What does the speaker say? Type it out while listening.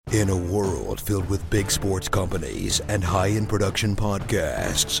In a world filled with big sports companies and high-end production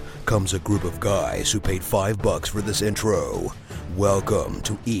podcasts comes a group of guys who paid $5 for this intro. Welcome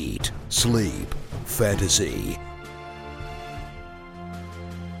to Eat, Sleep, Fantasy.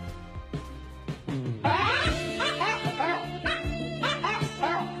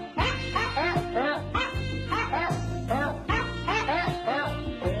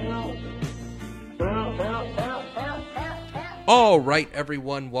 All right,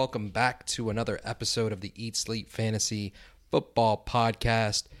 everyone, welcome back to another episode of the Eat, Sleep, Fantasy Football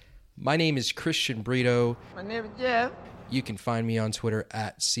Podcast. My name is Christian Brito. My name is Jeff. You can find me on Twitter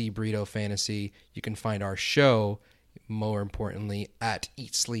at cbritofantasy. You can find our show, more importantly, at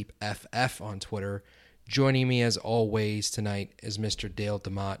Eat, Sleep, FF on Twitter. Joining me, as always, tonight is Mr. Dale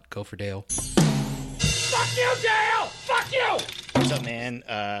DeMott. Go for Dale. Fuck you, Dale! Fuck you! What's up, man?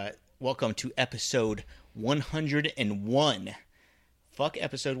 Welcome to episode 101. Fuck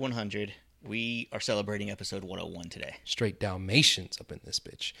episode 100. We are celebrating episode 101 today. Straight Dalmatians up in this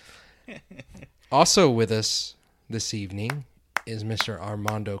bitch. Also with us this evening is Mr.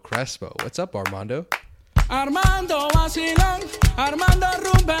 Armando Crespo. What's up, Armando? Armando vacilón, Armando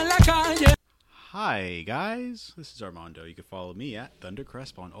rumba en la calle. Hi, guys. This is Armando. You can follow me at Thunder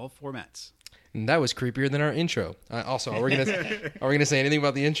Crespo on all formats. And that was creepier than our intro. Also, are we gonna say anything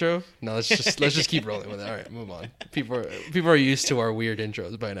about the intro? No, let's just keep rolling with it. All right, move on. People are used to our weird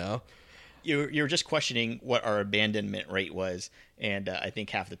intros by now. You're just questioning what our abandonment rate was, and I think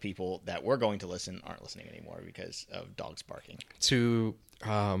half the people that were going to listen aren't listening anymore because of dogs barking. To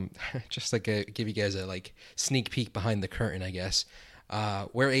just like give you guys a sneak peek behind the curtain, I guess.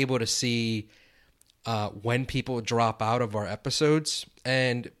 We're able to see when people drop out of our episodes,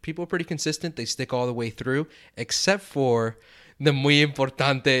 and people are pretty consistent. They stick all the way through, except for the muy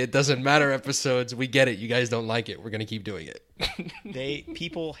importante, it doesn't matter episodes. We get it. You guys don't like it. We're going to keep doing it.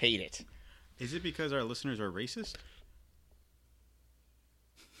 People hate it. Is it because our listeners are racist?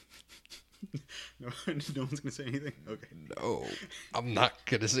 No one's going to say anything? Okay. No, I'm not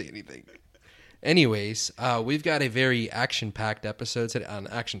going to say anything. Anyways, we've got a very action-packed episode today.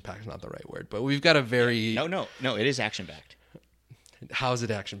 Action-packed is not the right word, but we've got a very... No, it is action-packed. How's it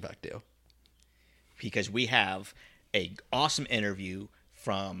action-packed, Dale? Because we have an awesome interview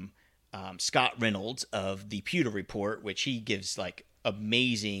from Scott Reynolds of the Pewter Report, which he gives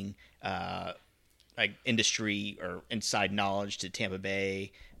amazing industry or inside knowledge to Tampa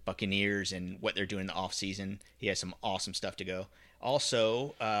Bay Buccaneers and what they're doing in the offseason. He has some awesome stuff to go.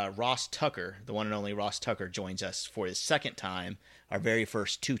 Also, Ross Tucker, the one and only Ross Tucker, joins us for his second time, our very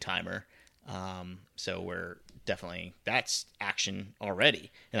first two-timer. So we're definitely, that's action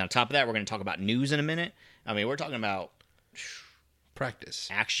already. And on top of that, we're going to talk about news in a minute. I mean, we're talking about practice.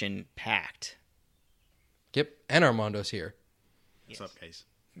 Action-packed. Yep, and Armando's here. What's up, guys?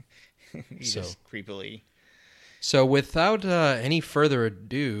 He's just creepily. So without any further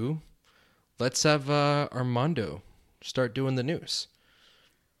ado, let's have Armando start doing the news.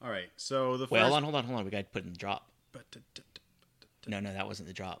 All right. So the first... Well, hold on. We got to put in the drop. No, that wasn't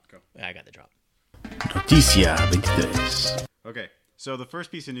the drop. Go. I got the drop. Noticia 23. Okay. So the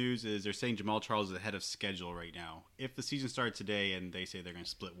first piece of news is they're saying Jamal Charles is ahead of schedule right now. If the season started today and they say they're going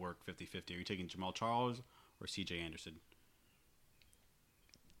to split work 50-50, are you taking Jamal Charles or C.J. Anderson?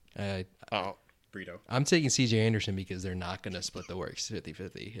 Brito. I'm taking C.J. Anderson because they're not going to split the work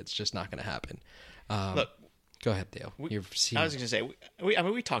 50-50. It's just not going to happen. Look. Go ahead, Dale. I was going to say,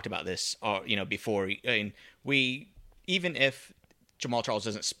 we talked about this, before. Even if Jamal Charles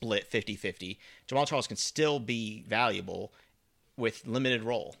doesn't split 50-50, Jamal Charles can still be valuable with limited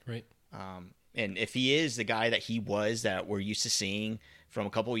role. Right. And if he is the guy that he was that we're used to seeing from a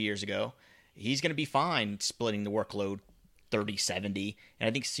couple of years ago, he's going to be fine splitting the workload 30-70. And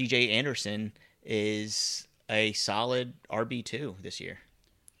I think C.J. Anderson is a solid RB2 this year.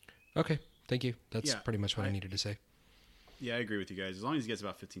 Okay. Thank you. That's pretty much what I needed to say. Yeah, I agree with you guys. As long as he gets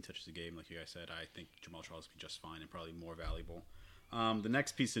about 15 touches a game, like you guys said, I think Jamal Charles will be just fine and probably more valuable. The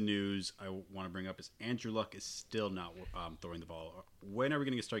next piece of news I want to bring up is Andrew Luck is still not throwing the ball. When are we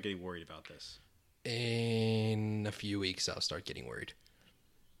going to start getting worried about this? In a few weeks, I'll start getting worried.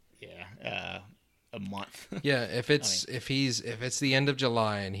 Yeah, a month. Yeah, if it's the end of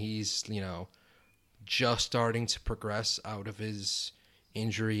July and he's just starting to progress out of his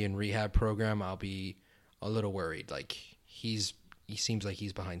injury and rehab program, I'll be a little worried. He seems like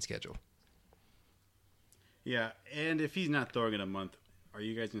he's behind schedule. Yeah, and if he's not throwing in a month, are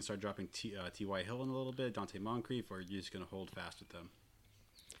you guys going to start dropping T.Y. Hilton a little bit, Dante Moncrief, or are you just going to hold fast with them?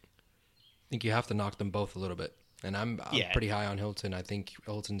 I think you have to knock them both a little bit. And I'm pretty high on Hilton. I think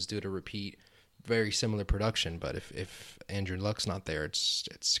Hilton's due to repeat very similar production, but if Andrew Luck's not there,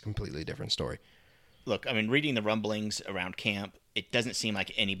 it's a completely different story. Look, I mean, reading the rumblings around camp, it doesn't seem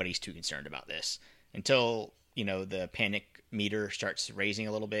like anybody's too concerned about this. Until, the panic meter starts raising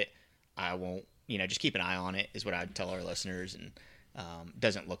a little bit, I won't, just keep an eye on it is what I'd tell our listeners, and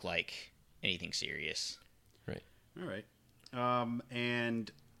doesn't look like anything serious. Right. All right.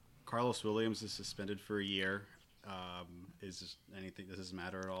 And Carlos Williams is suspended for a year. Does this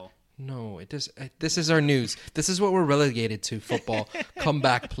matter at all? No, it does. This is our news. This is what we're relegated to, football. Come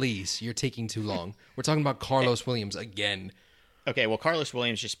back, please. You're taking too long. We're talking about Carlos Williams again. Okay, well, Carlos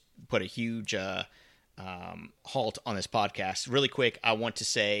Williams just put a huge halt on this podcast. Really quick, I want to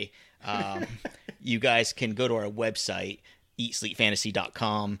say you guys can go to our website,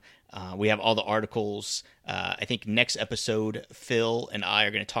 eatsleepfantasy.com. We have all the articles. I think next episode, Phil and I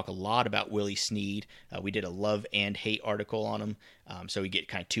are going to talk a lot about Willie Snead. We did a love and hate article on him, so we get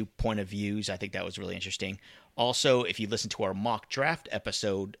kind of 2 point of views. I think that was really interesting. Also, if you listen to our mock draft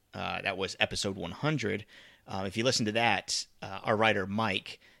episode, that was episode 100. If you listen to that, our writer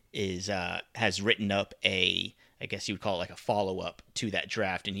Mike has written up I guess you would call it like a follow-up to that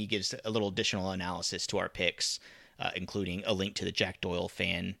draft, and he gives a little additional analysis to our picks, including a link to the Jack Doyle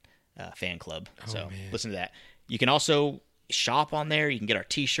fan club. So listen to that. You can also shop on there. You can get our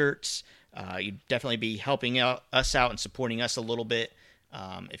t-shirts. You'd definitely be helping us out and supporting us a little bit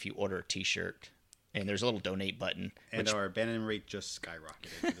if you order a t-shirt. And there's a little donate button. And our abandonment rate just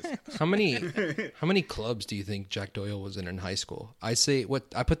skyrocketed. This How many clubs do you think Jack Doyle was in high school? I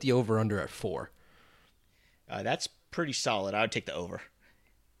put the over under at 4. That's pretty solid. I would take the over.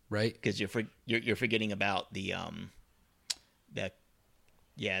 Right? Because you're forgetting about the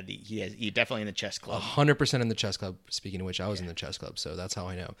he's definitely in the chess club. 100% in the chess club. Speaking of which, I was in the chess club, so that's how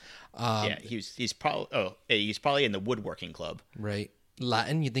I know. He's probably in the woodworking club. Right.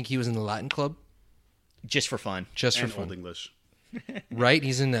 Latin? You think he was in the Latin club? Just for fun. Just for and fun. Old English. Right?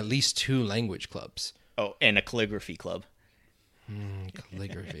 He's in at least 2 language clubs. Oh, and a calligraphy club.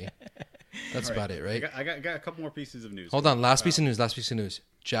 Calligraphy. That's about it, right? I got a couple more pieces of news. Hold on. Last piece of news.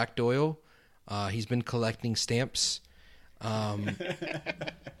 Jack Doyle, he's been collecting stamps. Okay,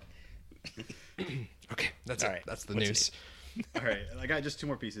 that's All it. right. That's the What's news. All right, I got just 2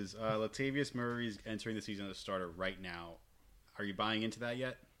 more pieces. Latavius Murray's entering the season as a starter right now. Are you buying into that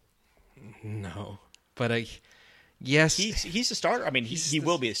yet? No, but yes, he's a starter. I mean, he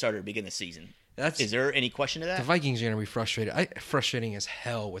will be a starter to begin the season. Is there any question to that? The Vikings are going to be frustrated. Frustrating as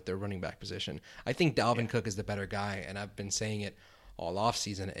hell with their running back position. I think Dalvin Cook is the better guy, and I've been saying it all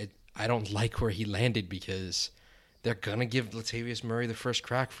offseason. I don't like where he landed because they're going to give Latavius Murray the first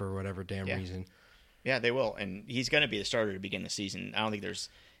crack for whatever damn reason. Yeah, they will, and he's going to be the starter to begin the season. I don't think there's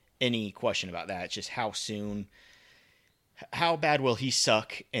any question about that. It's just how soon, how bad will he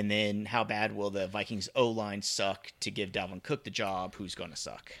suck, and then how bad will the Vikings O-line suck to give Dalvin Cook the job, who's going to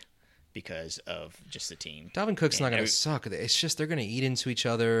suck because of just the team. Dalvin Cook's not going to suck. It's just they're going to eat into each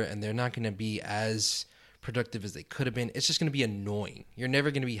other, and they're not going to be as productive as they could have been. It's just going to be annoying. You're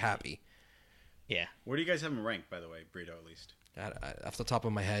never going to be happy. Yeah. Where do you guys have him ranked, by the way, Brito, at least? Off the top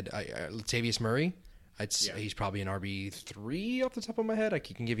of my head, Latavius Murray, I'd say he's probably an RB3 off the top of my head. I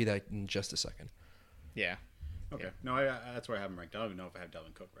can give you that in just a second. Yeah. Okay. Yeah. No, that's where I have him ranked. I don't even know if I have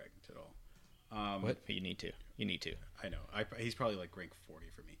Dalvin Cook ranked at all. What? You need to. I know. He's probably like ranked 40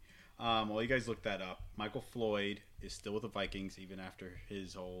 for me. While you guys look that up, Michael Floyd is still with the Vikings even after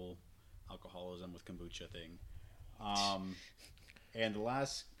his whole alcoholism with kombucha thing. And the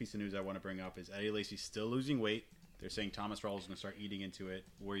last piece of news I want to bring up is Eddie Lacy's still losing weight. They're saying Thomas Rawls is going to start eating into it.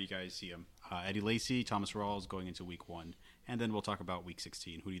 Where you guys see him? Eddie Lacy, Thomas Rawls going into week 1. And then we'll talk about week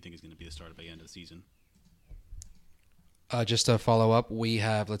 16. Who do you think is going to be the starter by the end of the season? Just to follow up, we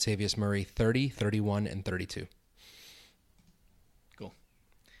have Latavius Murray 30, 31, and 32. Cool.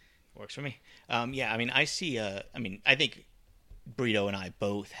 Works for me. Yeah, I mean, I think Brito and I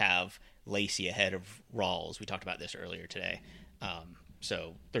both have Lacy ahead of Rawls. We talked about this earlier today.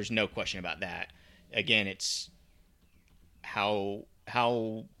 So there's no question about that. Again, it's how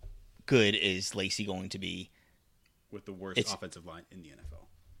good is Lacy going to be with the worst offensive line in the NFL?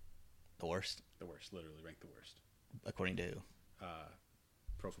 The worst? The worst. Literally ranked the worst. According to who?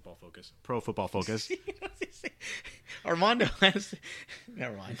 Pro Football Focus. Pro Football Focus. Armando has...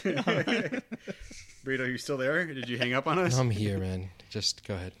 Never mind. Brito, you still there? Did you hang up on us? I'm here, man. Just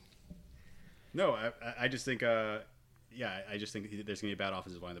go ahead. No, I just think... I just think there's going to be a bad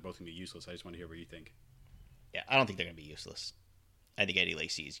offensive line. They're both going to be useless. I just want to hear what you think. Yeah, I don't think they're going to be useless. I think Eddie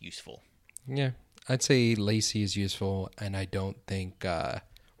Lacy is useful. Yeah, I'd say Lacy is useful, and I don't think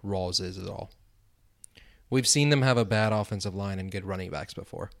Rawls is at all. We've seen them have a bad offensive line and good running backs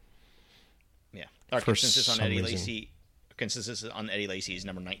before. Yeah. Our for consensus on some Eddie reason. Lacy. Consensus on Eddie Lacy is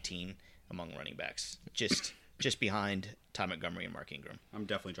number 19 among running backs, just behind Ty Montgomery and Mark Ingram. I'm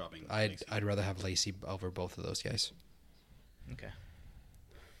definitely dropping. I'd rather have Lacy over both of those guys.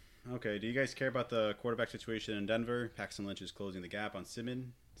 Okay. Do you guys care about the quarterback situation in Denver? Paxton Lynch is closing the gap on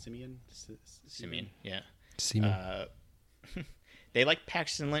Simeon. Yeah. Seaman. They liked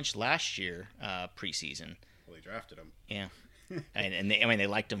Paxton Lynch last year preseason. Well, they drafted him. Yeah, and they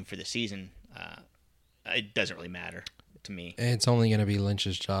liked him for the season. It doesn't really matter to me. It's only going to be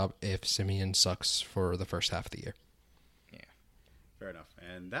Lynch's job if Simeon sucks for the first half of the year. Yeah. Fair enough.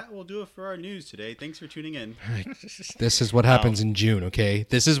 And that will do it for our news today. Thanks for tuning in. This is what happens in June, okay?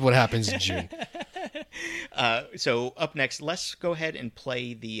 This is what happens in June. So up next, let's go ahead and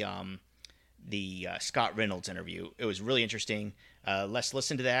play the Scott Reynolds interview. It was really interesting. Let's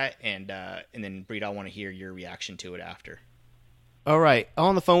listen to that, and then Breed, I want to hear your reaction to it after. All right.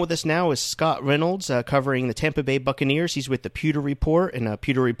 On the phone with us now is Scott Reynolds, covering the Tampa Bay Buccaneers. He's with the Pewter Report and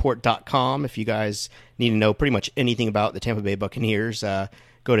pewterreport.com. If you guys need to know pretty much anything about the Tampa Bay Buccaneers,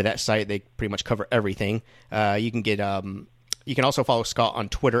 go to that site. They pretty much cover everything. You can also follow Scott on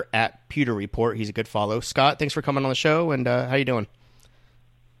Twitter at Pewter Report. He's a good follow. Scott, thanks for coming on the show, and how you doing?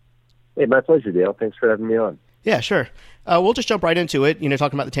 Hey, my pleasure, Dale. Thanks for having me on. Yeah, sure. We'll just jump right into it.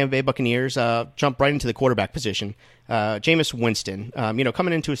 Talking about the Tampa Bay Buccaneers, jump right into the quarterback position. Jameis Winston,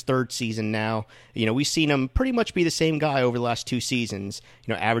 coming into his third season now. We've seen him pretty much be the same guy over the last two seasons,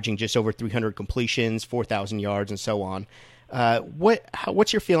 averaging just over 300 completions, 4,000 yards, and so on.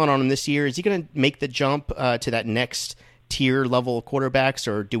 What's your feeling on him this year? Is he going to make the jump to that next tier level of quarterbacks,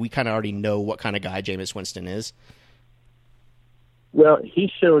 or do we kind of already know what kind of guy Jameis Winston is? Well, he's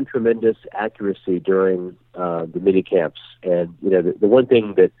shown tremendous accuracy during the mini camps, and the one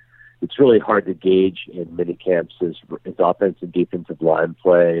thing that it's really hard to gauge in mini camps is offensive, defensive line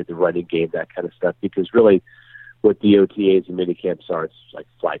play, the running game, that kind of stuff. Because really, what the OTAs and mini camps are, it's like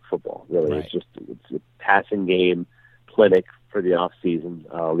flag football. Really, right. It's a passing game clinic for the off season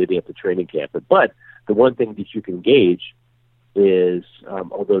leading up to training camp. But the one thing that you can gauge is,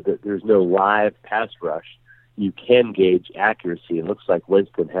 although there's no live pass rush, you can gauge accuracy. It looks like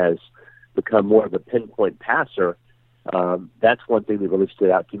Winston has become more of a pinpoint passer. That's one thing that really stood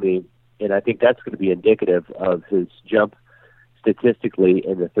out to me, and I think that's going to be indicative of his jump statistically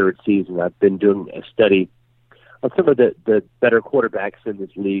in the third season. I've been doing a study on some of the better quarterbacks in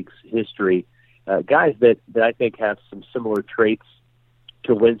this league's history, guys that I think have some similar traits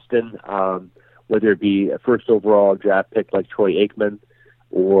to Winston, whether it be a first overall draft pick like Troy Aikman,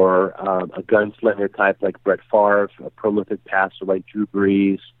 or a gunslinger type like Brett Favre, a prolific passer like Drew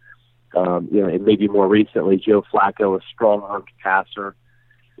Brees, and maybe more recently Joe Flacco, a strong-armed passer,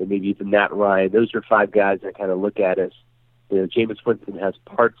 and maybe even Matt Ryan. Those are five guys I kind of look at as, Jameis Winston has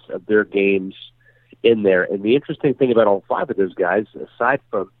parts of their games in there. And the interesting thing about all five of those guys, aside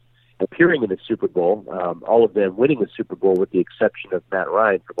from appearing in the Super Bowl, all of them winning the Super Bowl with the exception of Matt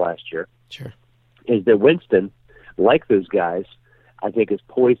Ryan from last year, Sure, is that Winston, like those guys, I think is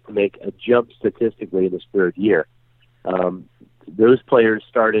poised to make a jump statistically in his third year. Those players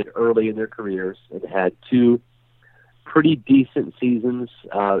started early in their careers and had two pretty decent seasons.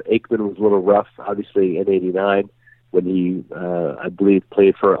 Aikman was a little rough, obviously, in '89 when he, I believe,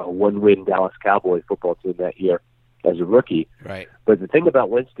 played for a one-win Dallas Cowboy football team that year as a rookie. right. But the thing about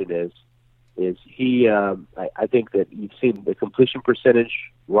Winston is he, I think that you've seen the completion percentage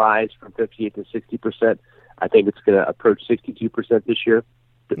rise from 58 to 60%. I think it's going to approach 62% this year.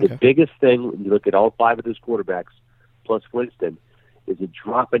 But the biggest thing, when you look at all five of those quarterbacks, plus Winston, is a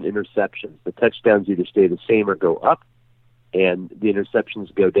drop in interceptions. The touchdowns either stay the same or go up, and the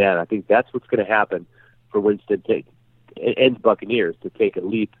interceptions go down. I think that's what's going to happen for Winston and the Buccaneers to take a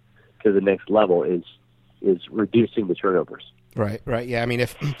leap to the next level is reducing the turnovers. Right. Yeah. I mean,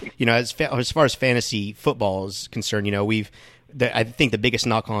 if as far as fantasy football is concerned, I think the biggest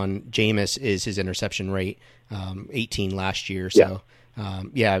knock on Jameis is his interception rate, 18 last year. So,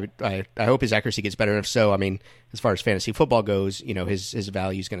 I hope his accuracy gets better. And if so, I mean, as far as fantasy football goes, his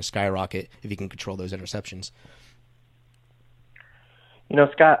value is going to skyrocket if he can control those interceptions.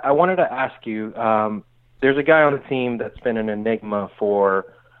 Scott, I wanted to ask you, there's a guy on the team that's been an enigma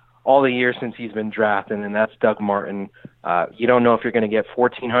for all the years since he's been drafted, and that's Doug Martin. You don't know if you're going to get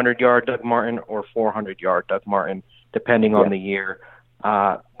 1,400-yard Doug Martin or 400-yard Doug Martin, depending on the year.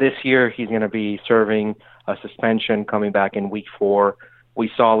 This year, he's going to be serving a suspension coming back in week 4. We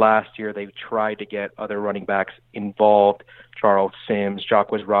saw last year they tried to get other running backs involved, Charles Sims,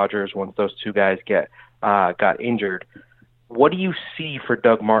 Jacques Rogers, once those two guys got injured. What do you see for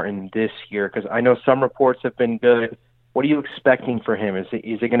Doug Martin this year? Because I know some reports have been good, What are you expecting for him? Is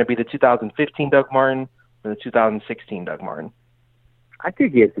it going to be the 2015 Doug Martin or the 2016 Doug Martin? I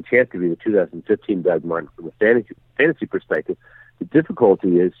think he has the chance to be the 2015 Doug Martin from a fantasy perspective. The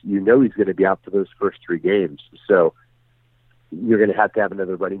difficulty is, he's going to be out for those first 3 games. So you're going to have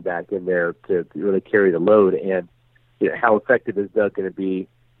another running back in there to really carry the load. And how effective is Doug going to be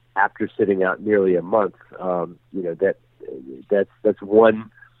after sitting out nearly a month? That's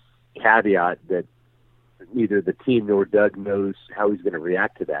one caveat that neither the team nor Doug knows how he's going to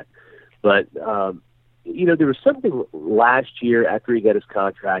react to that. But, there was something last year after he got his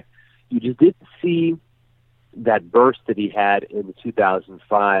contract. You just didn't see that burst that he had in the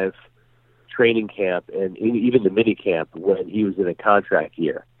 2005 training camp and even the mini camp when he was in a contract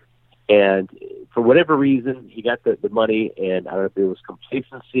year. And for whatever reason, he got the money, and I don't know if it was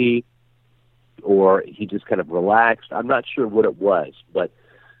complacency or he just kind of relaxed. I'm not sure what it was, but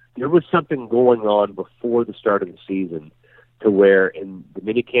there was something going on before the start of the season to where in the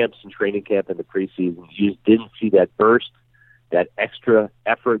mini camps and training camp and the preseason, you just didn't see that burst, that extra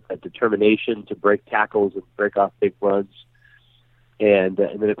effort, that determination to break tackles and break off big runs. And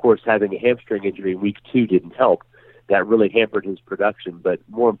then, of course, having a hamstring injury in week 2 didn't help. That really hampered his production. But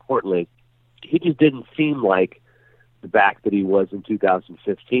more importantly, he just didn't seem like the back that he was in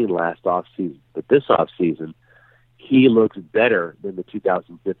 2015 last offseason. But this offseason, he looks better than the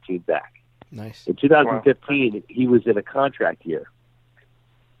 2015 back. Nice. In 2015, he was in a contract year.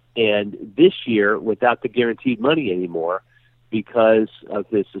 And this year, without the guaranteed money anymore, because of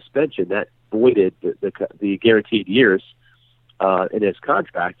his suspension, that voided the guaranteed years in his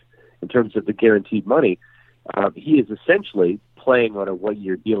contract in terms of the guaranteed money. He is essentially playing on a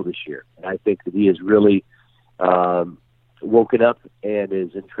one-year deal this year. And I think that he has really woken up and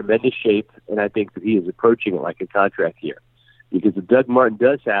is in tremendous shape, and I think that he is approaching it like a contract year. Because if Doug Martin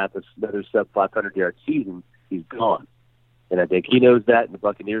does have another sub-500-yard season, he's gone. And I think he knows that, and the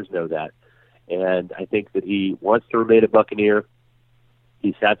Buccaneers know that. And I think that he wants to remain a Buccaneer.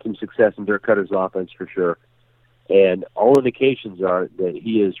 He's had some success in Dirk Cutter's offense for sure. And all indications are that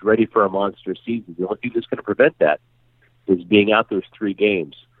he is ready for a monster season. The only thing that's going to prevent that is being out those 3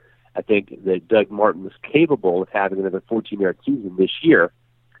 games. I think that Doug Martin was capable of having another 14-yard season this year,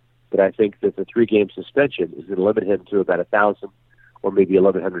 but I think that the 3-game suspension is going to limit him to about 1,000 or maybe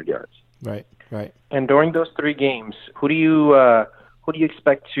 1,100 yards. Right. And during those 3 games, who do you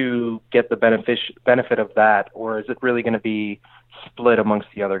expect to get the benefit of that, or is it really going to be split amongst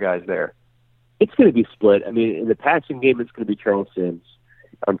the other guys there? It's going to be split. I mean, in the passing game, it's going to be Charles Sims.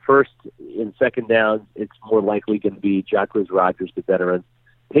 On first and second downs, it's more likely going to be Jacquizz Rodgers, the veteran.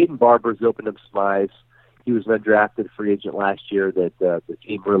 Peyton Barber's opened up some eyes. He was an undrafted free agent last year that the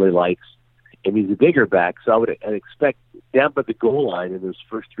team really likes, and he's a bigger back. So I'd expect down by the goal line in those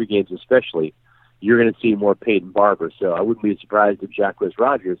first 3 games especially, you're going to see more Peyton Barber. So I wouldn't be surprised if Jacquizz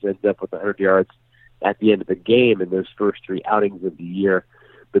Rodgers ends up with 100 yards at the end of the game in those first 3 outings of the year.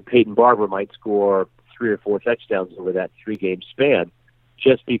 But Peyton Barber might score 3 or 4 touchdowns over that 3-game span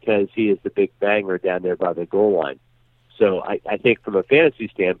just because he is the big banger down there by the goal line. So I think from a fantasy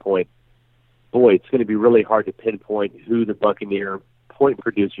standpoint, boy, it's going to be really hard to pinpoint who the Buccaneer point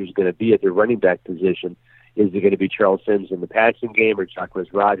producer is going to be at their running back position. Is it going to be Charles Sims in the passing game or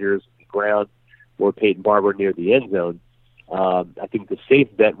Jacquizz Rodgers on the ground or Peyton Barber near the end zone? I think the safe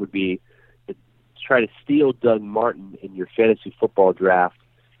bet would be to try to steal Doug Martin in your fantasy football draft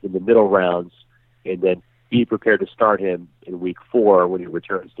in the middle rounds and then be prepared to start him in week 4 when he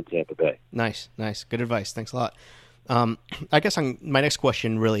returns to Tampa Bay. Nice. Good advice. Thanks a lot. I guess my next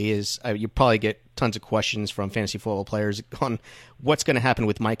question really is, you probably get tons of questions from fantasy football players on what's going to happen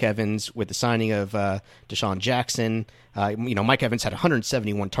with Mike Evans with the signing of Deshaun Jackson. Mike Evans had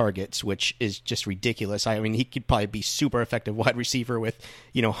 171 targets, which is just ridiculous. I mean, he could probably be super effective wide receiver with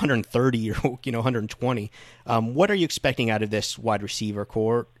 130 or 120. What are you expecting out of this wide receiver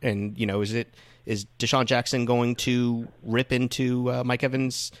core? And is Deshaun Jackson going to rip into Mike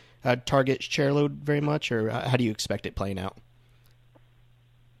Evans' target share load very much, or how do you expect it playing out?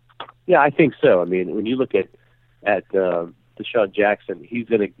 Yeah, I think so. I mean, when you look at Deshaun Jackson, he's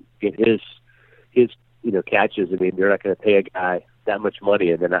going to get his catches. I mean, they're not going to pay a guy that much money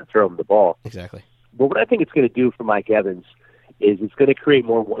and then not throw him the ball. Exactly. But what I think it's going to do for Mike Evans is it's going to create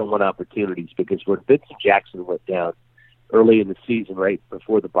more one-on-one opportunities, because when Vincent Jackson went down early in the season, right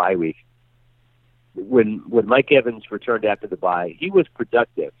before the bye week, when Mike Evans returned after the bye, he was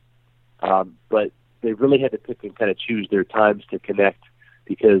productive. But they really had to pick and kind of choose their times to connect,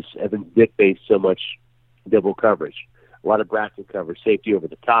 because Evans did face so much double coverage. A lot of bracket coverage, safety over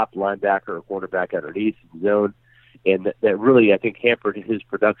the top, linebacker or cornerback underneath in zone. And that really, I think, hampered his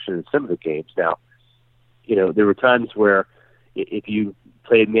production in some of the games. Now, there were times where if you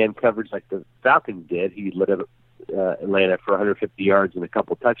played man coverage like the Falcons did, he lit up Atlanta for 150 yards and a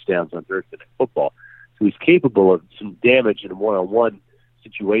couple touchdowns on Thursday Night Football. So he's capable of some damage in one-on-one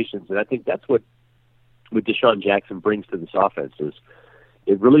situations, and I think that's what Deshaun Jackson brings to this offense is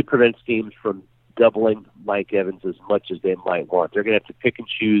it really prevents teams from doubling Mike Evans as much as they might want. They're going to have to pick and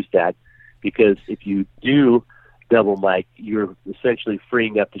choose that, because if you do double Mike, you're essentially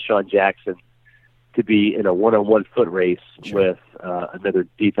freeing up Deshaun Jackson to be in a one-on-one foot race with another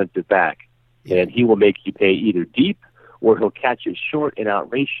defensive back. And he will make you pay either deep, or he'll catch it short and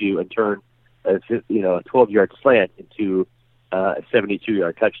outrace you and turn a 12-yard slant into a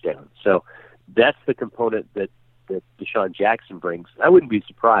 72-yard touchdown. So that's the component that Deshaun Jackson brings. I wouldn't be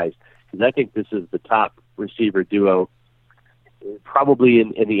surprised, because I think this is the top receiver duo probably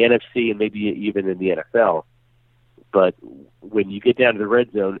in the NFC and maybe even in the NFL. But when you get down to the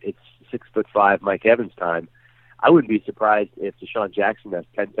red zone, it's 6'5" Mike Evans time. I wouldn't be surprised if Deshaun Jackson has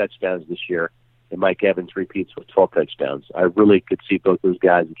 10 touchdowns this year and Mike Evans repeats with 12 touchdowns. I really could see both those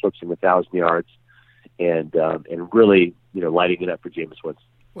guys eclipsing 1,000 yards and really, lighting it up for Jameis Winston.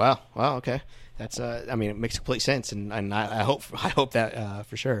 Wow. Okay. That's it makes complete sense, and I hope that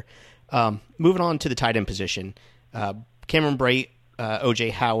for sure. Moving on to the tight end position, Cameron Brate, O.J.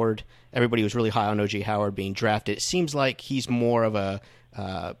 Howard. Everybody was really high on O.J. Howard being drafted. It seems like he's more of a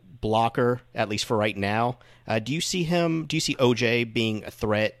blocker, at least for right now. Do you see O.J. being a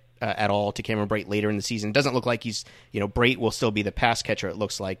threat at all to Cameron Brate later in the season? It doesn't look like he's, Brate will still be the pass catcher, it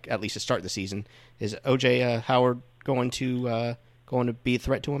looks like, at least to start the season. Is O.J. Howard going to be a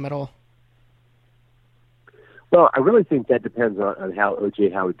threat to him at all? Well, I really think that depends on how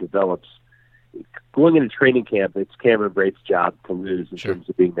O.J. Howard develops. Going into training camp, it's Cameron Brate's job to lose in terms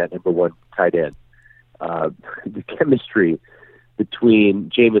of being that number one tight end. The chemistry between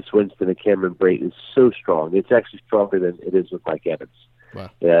Jameis Winston and Cameron Brate is so strong. It's actually stronger than it is with Mike Evans. Wow.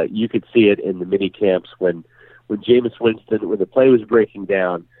 You could see it in the mini camps when Jameis Winston, when the play was breaking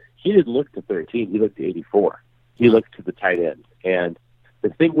down, he didn't look to 13. He looked to 84. He looked to the tight end. And the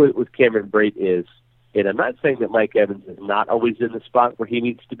thing with Cameron Brate is, and I'm not saying that Mike Evans is not always in the spot where he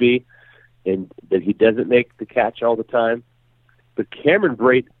needs to be and that he doesn't make the catch all the time, but Cameron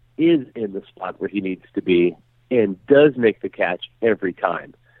Brate is in the spot where he needs to be and does make the catch every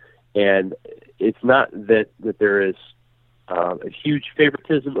time. And it's not that there is a huge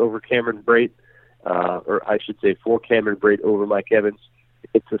favoritism over Cameron Brate, or I should say for Cameron Brate over Mike Evans.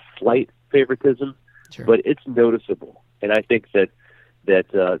 It's a slight favoritism, but it's noticeable. And I think that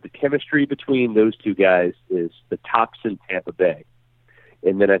the chemistry between those two guys is the tops in Tampa Bay.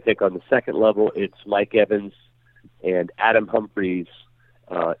 And then I think on the second level, it's Mike Evans and Adam Humphries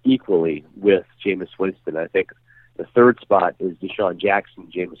equally with Jameis Winston. I think the third spot is Deshaun Jackson,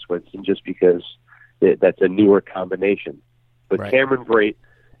 Jameis Winston, just because that's a newer combination. But Cameron Brate,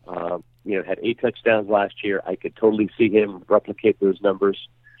 had 8 touchdowns last year. I could totally see him replicate those numbers.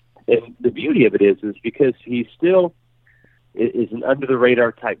 And the beauty of it is because he still is an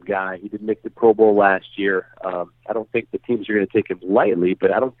under-the-radar type guy. He didn't make the Pro Bowl last year. I don't think the teams are going to take him lightly,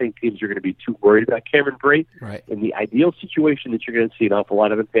 but I don't think teams are going to be too worried about Cameron Brate. Right. And the ideal situation that you're going to see an awful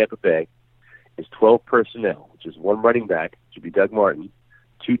lot of in Tampa Bay is 12 personnel, which is 1 running back, which would be Doug Martin,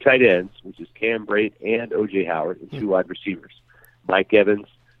 2 tight ends, which is Cam Brate and O.J. Howard, and 2 wide receivers, Mike Evans,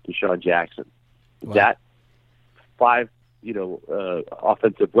 Deshaun Jackson. Wow. That 5,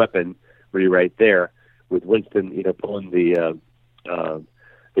 offensive weapon really right there, with Winston, pulling the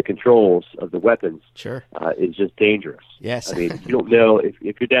controls of the weapons, is just dangerous. Yes. I mean, you don't know if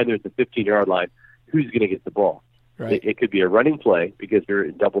you're down there at the 15-yard line, who's going to get the ball. Right. It could be a running play because they're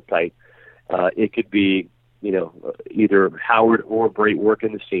in double tight. It could be, either Howard or Brate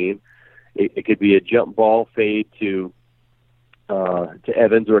working the seam. It could be a jump ball fade to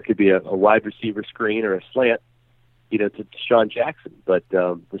Evans, or it could be a wide receiver screen or a slant, to Deshaun Jackson. But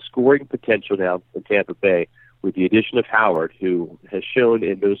the scoring potential now in Tampa Bay, with the addition of Howard, who has shown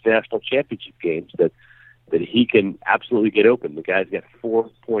in those national championship games that he can absolutely get open. The guy's got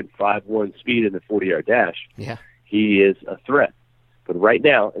 4.51 speed in the 40-yard dash. Yeah. He is a threat. But right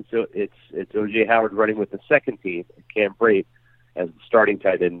now, it's O.J. Howard running with the second team, and Cam Brate as the starting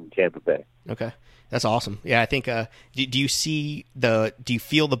tight end in Tampa Bay. Okay. That's awesome. Yeah, I think. Do you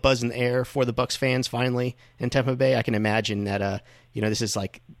feel the buzz in the air for the Bucs fans finally in Tampa Bay? I can imagine that. This is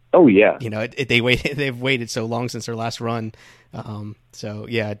like. Oh yeah. They've waited so long since their last run. So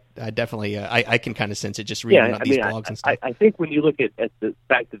yeah, I definitely. I can kind of sense it just reading these blogs and stuff. I think when you look at the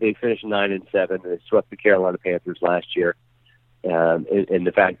fact that they finished 9-7 and they swept the Carolina Panthers last year, and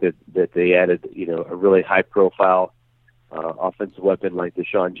the fact that they added a really high profile offensive weapon like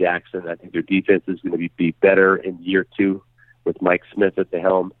Deshaun Jackson. I think their defense is going to be better in year 2 with Mike Smith at the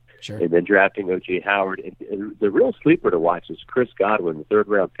helm. Sure. And then drafting O.J. Howard. And the real sleeper to watch is Chris Godwin, the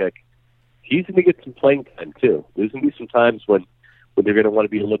third-round pick. He's going to get some playing time, too. There's going to be some times when they're going to want to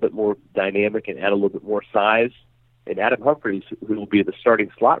be a little bit more dynamic and add a little bit more size. And Adam Humphries, who will be the starting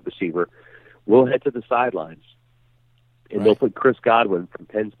slot receiver, will head to the sidelines. And they'll put Chris Godwin from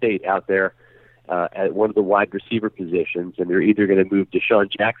Penn State out there at one of the wide receiver positions. And they're either going to move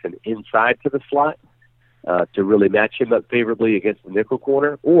Deshaun Jackson inside to the slot to really match him up favorably against the nickel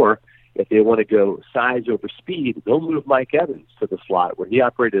corner, or if they want to go size over speed, they'll move Mike Evans to the slot where he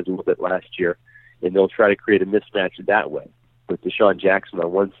operated a little bit last year, and they'll try to create a mismatch that way with Deshaun Jackson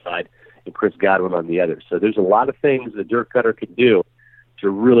on one side and Chris Godwin on the other. So there's a lot of things that Dirk Cutter can do to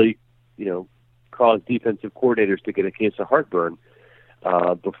really, cause defensive coordinators to get a case of heartburn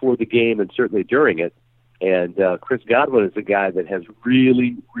before the game and certainly during it. And Chris Godwin is a guy that has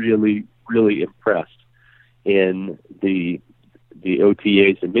really, really, really impressed in the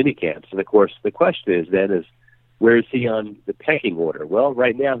OTAs and minicamps. And, of course, the question is where is he on the pecking order? Well,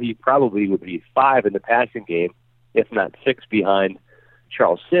 right now he probably would be 5 in the passing game, if not 6 behind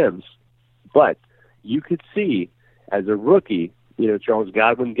Charles Sims. But you could see, as a rookie, Charles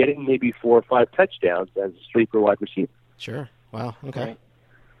Godwin getting maybe 4 or 5 touchdowns as a sleeper wide receiver. Sure. Wow. Okay.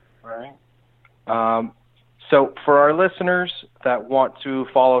 All right. So for our listeners that want to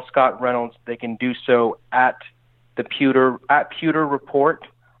follow Scott Reynolds, they can do so at Pewter Report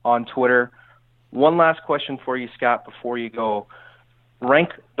on Twitter. One last question for you, Scott, before you go. Rank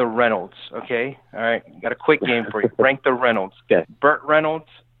the Reynolds, okay? All right. Got a quick game for you. Rank the Reynolds. Okay. Burt Reynolds,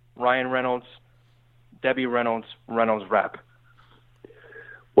 Ryan Reynolds, Debbie Reynolds, Reynolds Rap.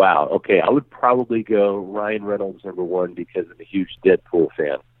 Wow. Okay. I would probably go Ryan Reynolds number 1 because I'm a huge Deadpool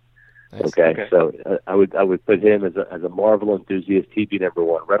fan. Nice. Okay. So I would put him as a Marvel enthusiast. He'd be number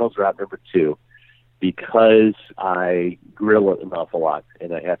 1. Reynolds Rap number 2 because I grill it an awful lot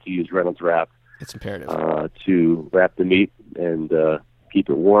and I have to use Reynolds Wrap. It's imperative to wrap the meat and keep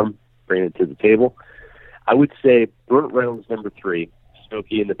it warm, bring it to the table. I would say Burt Reynolds number 3,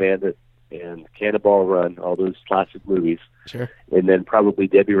 Smokey and the Bandit, and Cannonball Run, all those classic movies. Sure. And then probably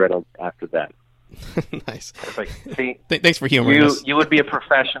Debbie Reynolds after that. Nice. Perfect. See, thanks for humoring us. You would be a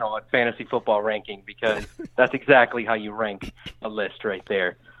professional at fantasy football ranking because that's exactly how you rank a list right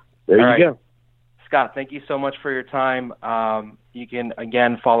there. There you go. Scott, thank you so much for your time. You can,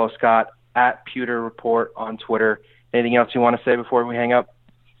 again, follow Scott at Pewter Report on Twitter. Anything else you want to say before we hang up?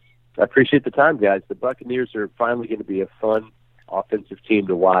 I appreciate the time, guys. The Buccaneers are finally going to be a fun offensive team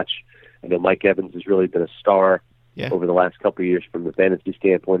to watch. I know Mike Evans has really been a star over the last couple of years from the fantasy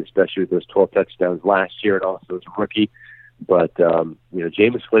standpoint, especially with those 12 touchdowns last year and also as a rookie. But,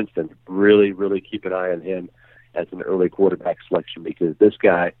 Jameis Winston, really, really keep an eye on him as an early quarterback selection because this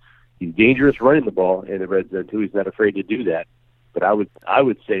guy, he's dangerous running the ball in the red zone, too. He's not afraid to do that. But I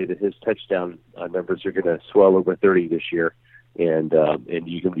would say that his touchdown numbers are going to swell over 30 this year. And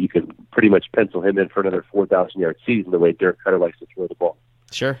you can pretty much pencil him in for another 4,000-yard season the way Dirk Cutter likes to throw the ball.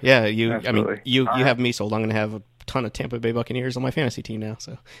 Sure. Yeah. You have me sold. I'm going to have a ton of Tampa Bay Buccaneers on my fantasy team now.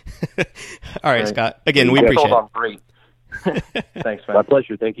 So, all right, Scott. Again, we appreciate it. Great. Thanks, man. My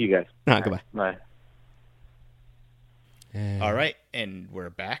pleasure. Thank you, guys. Goodbye. Bye. All right, and we're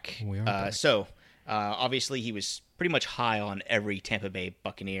back. We are back. Obviously, he was pretty much high on every Tampa Bay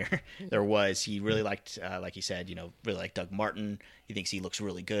Buccaneer there was. He really liked, like he said, really liked Doug Martin. He thinks he looks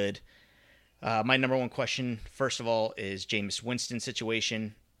really good. My number 1 question, first of all, is Jameis Winston's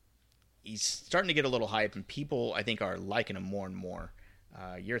situation. He's starting to get a little hype, and people, I think, are liking him more and more.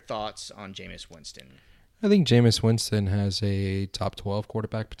 Your thoughts on Jameis Winston? I think Jameis Winston has a top 12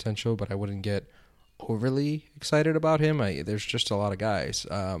 quarterback potential, but I wouldn't get overly excited about him. There's just a lot of guys.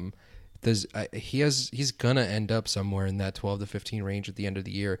 He's gonna end up somewhere in that 12 to 15 range at the end of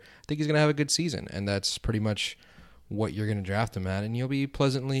the year. I think he's gonna have a good season, and that's pretty much what you're gonna draft him at, and you'll be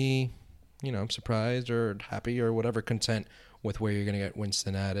pleasantly, surprised or happy or whatever, content with where you're gonna get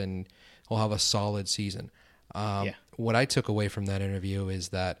Winston at, and he'll have a solid season. What I took away from that interview is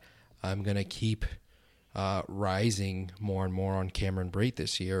that I'm gonna keep rising more and more on Cameron Brate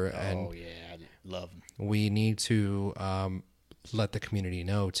this year, and I love him. We need to let the community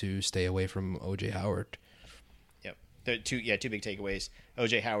know to stay away from O.J. Howard. Yep. Two big takeaways.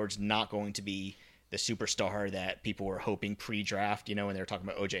 O.J. Howard's not going to be the superstar that people were hoping pre-draft, when they were talking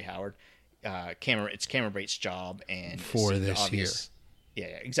about O.J. Howard. It's Cameron Brate's job. And for this year.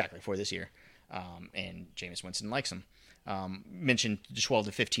 Yeah, exactly, for this year. And Jameis Winston likes him. Mentioned the 12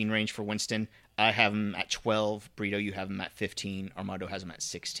 to 15 range for Winston. I have him at 12. Brito, you have him at 15. Armando has him at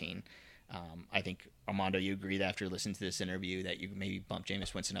 16. I think, Armando, you agree that after listening to this interview that you maybe bump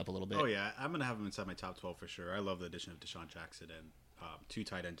Jameis Winston up a little bit? Oh, yeah. I'm going to have him inside my top 12 for sure. I love the addition of Deshaun Jackson, and 2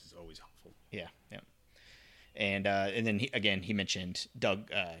 tight ends is always helpful. Yeah. And then, he mentioned Doug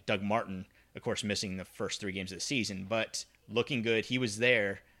Martin, of course, missing the first 3 games of the season, but looking good. He was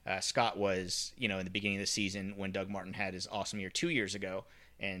there. Scott was, in the beginning of the season when Doug Martin had his awesome year 2 years ago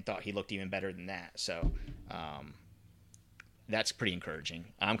and thought he looked even better than that. So that's pretty encouraging.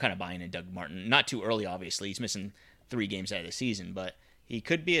 I'm kind of buying in Doug Martin. Not too early, obviously. He's missing 3 games out of the season, but he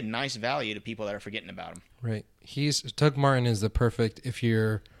could be a nice value to people that are forgetting about him. Right. Doug Martin is the perfect, if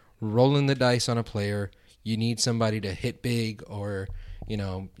you're rolling the dice on a player, you need somebody to hit big, or,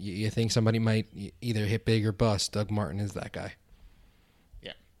 you think somebody might either hit big or bust. Doug Martin is that guy.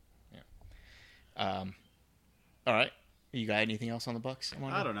 Yeah. All right. You got anything else on the Bucs?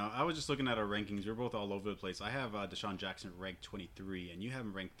 I don't know. I was just looking at our rankings. We're both all over the place. I have Deshaun Jackson ranked 23, and you have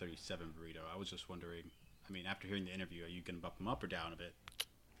him ranked 37, Burrito. I was just wondering, after hearing the interview, are you going to bump him up or down a bit?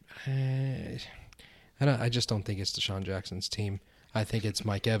 I just don't think it's Deshaun Jackson's team. I think it's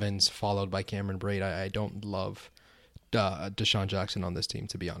Mike Evans followed by Cameron Brate. I don't love Deshaun Jackson on this team,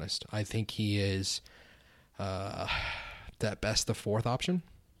 to be honest. I think he is at best the 4th option.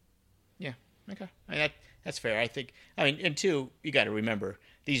 Yeah. Okay. That's fair. I think. And 2, you got to remember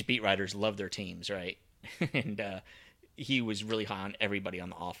these beat writers love their teams, right? And he was really high on everybody on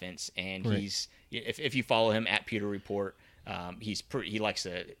the offense, and right. He's if you follow him at Pewter Report, he likes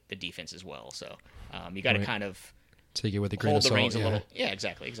the defense as well. So you got to kind of take it with a grain hold of the salt. reins a little. Yeah,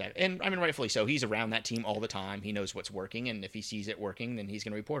 exactly. And rightfully so. He's around that team all the time. He knows what's working, and if he sees it working, then he's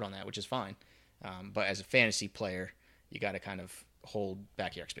going to report on that, which is fine. But as a fantasy player, you got to kind of hold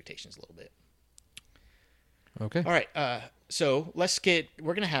back your expectations a little bit. Okay. All right. So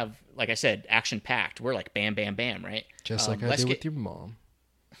we're going to have, like I said, action-packed. We're like bam, bam, bam, right? Just like I did with your mom.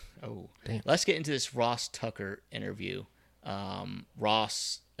 Oh. Damn. Let's get into this Ross Tucker interview.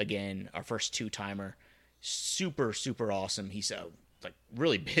 Ross, again, our first 2-timer. Super, super awesome. He's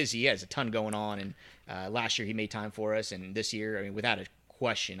really busy. He has a ton going on. And last year he made time for us. And this year, without a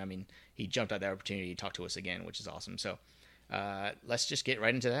question, he jumped at the opportunity to talk to us again, which is awesome. So let's just get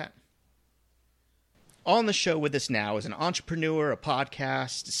right into that. On the show with us now is an entrepreneur, a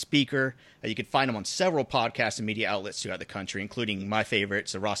podcast, a speaker. You can find him on several podcasts and media outlets throughout the country, including my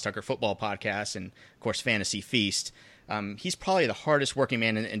favorites, the Ross Tucker Football Podcast, and, of course, Fantasy Feast. He's probably the hardest working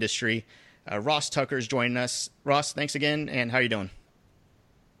man in the industry. Ross Tucker is joining us. Ross, thanks again, and how are you doing?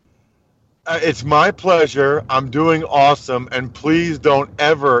 It's my pleasure. I'm doing awesome, and please don't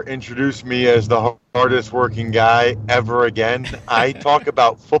ever introduce me as the hardest working guy ever again. I talk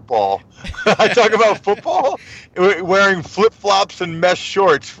about football. I talk about football wearing flip-flops and mesh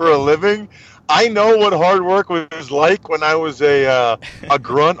shorts for a living. I know what hard work was like when I was a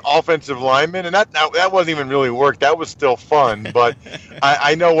grunt offensive lineman, and that wasn't even really work. That was still fun, but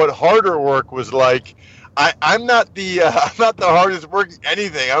I know what harder work was like. I'm not the hardest working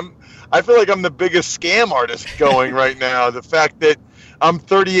anything. I feel like I'm the biggest scam artist going right now. The fact that I'm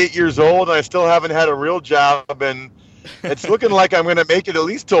 38 years old and I still haven't had a real job, and it's looking like I'm going to make it at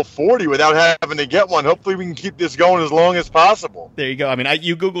least till 40 without having to get one. Hopefully we can keep this going as long as possible. There you go.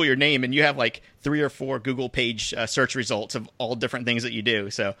 You Google your name and you have like 3 or 4 Google page search results of all different things that you do.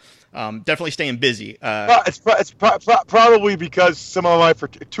 So definitely staying busy. It's probably because 2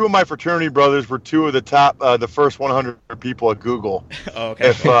 of my fraternity brothers were 2 of the top, the first 100 people at Google. Oh,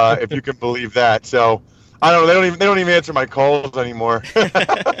 okay. If you can believe that. So I don't know. They don't even answer my calls anymore.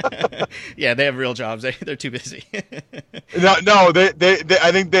 Yeah, they have real jobs. They're too busy. No. They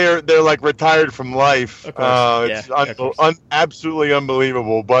I think they're like retired from life. Of course. It's absolutely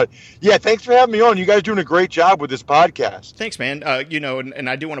unbelievable. But yeah, thanks for having me on. You guys are doing a great job with this podcast. Thanks, man. And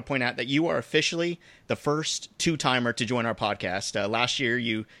I do want to point out that you are officially the first 2-timer to join our podcast. Last year,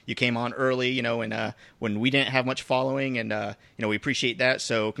 you came on early, and when we didn't have much following, and we appreciate that.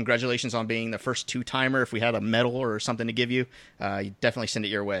 So congratulations on being the first 2-timer. If we had a medal or something to give you, you definitely send it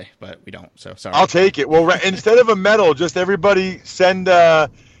your way, but we don't. So sorry. I'll take it. Well, instead of a medal, just everybody send your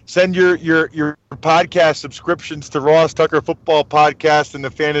podcast subscriptions to Ross Tucker Football Podcast and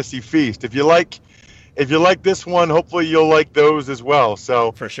the Fantasy Feast. If you like this one, hopefully you'll like those as well.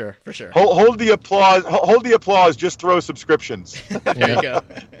 So for sure. Hold the applause. Hold the applause. Just throw subscriptions. There you go.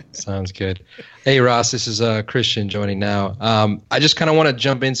 Saunds good. Hey Ross, this is Christain joining now. I just kind of want to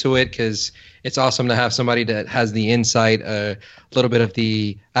jump into it because it's awesome to have somebody that has the insight, a little bit of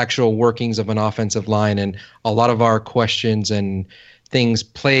the actual workings of an offensive line, and a lot of our questions and things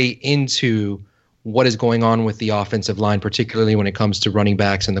play into what is going on with the offensive line, particularly when it comes to running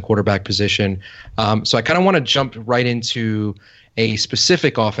backs and the quarterback position. So I kind of want to jump right into a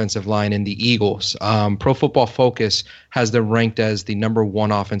specific offensive line in the Eagles. Pro Football Focus has them ranked as the number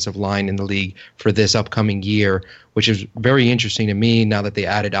 1 offensive line in the league for this upcoming year, which is very interesting to me now that they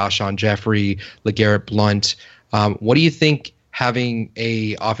added Alshon Jeffrey, LeGarrette Blount. What do you think having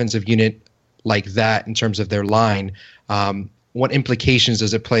a offensive unit like that in terms of their line, what implications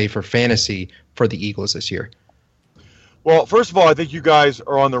does it play for fantasy for the Eagles this year? Well, first of all, I think you guys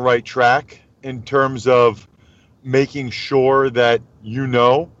are on the right track in terms of making sure that you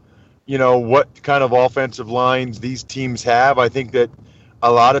know what kind of offensive lines these teams have. I think that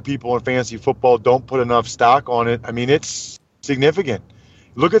a lot of people in fantasy football don't put enough stock on it. I mean, it's significant.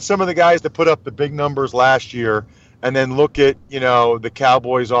 Look at some of the guys that put up the big numbers last year, and then look at, the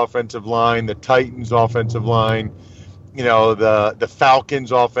Cowboys offensive line, the Titans offensive line, the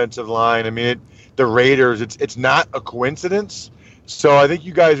Falcons offensive line. I mean, the Raiders, it's not a coincidence. So I think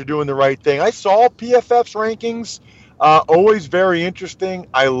you guys are doing the right thing. I saw PFF's rankings, always very interesting.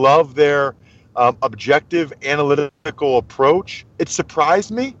 I love their objective analytical approach. It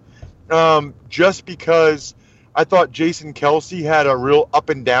surprised me just because I thought Jason Kelce had a real up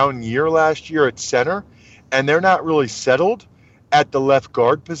and down year last year at center, and they're not really settled at the left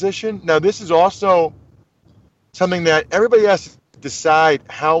guard position. Now, this is also something that everybody has to decide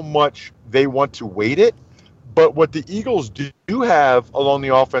how much they want to weight it. But what the Eagles do have along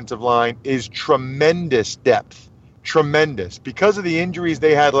the offensive line is tremendous depth. Tremendous. Because of the injuries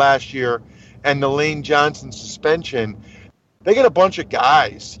they had last year and the Lane Johnson suspension, they get a bunch of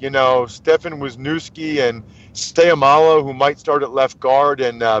guys. Stefan Wisniewski and Steamalo, who might start at left guard,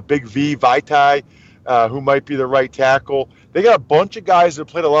 and Big V Vaitai, who might be the right tackle. They got a bunch of guys that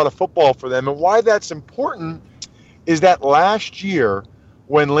played a lot of football for them. And why that's important is that last year,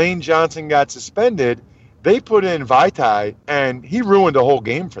 when Lane Johnson got suspended, they put in Vaitai, and he ruined the whole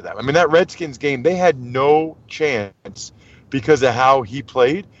game for them. I mean, that Redskins game, they had no chance because of how he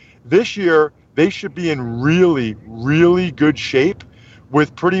played. This year, they should be in really, really good shape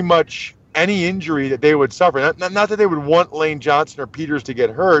with pretty much any injury that they would suffer. Not that they would want Lane Johnson or Peters to get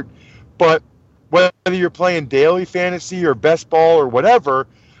hurt, but whether you're playing daily fantasy or best ball or whatever,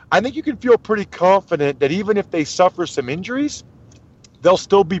 I think you can feel pretty confident that even if they suffer some injuries, they'll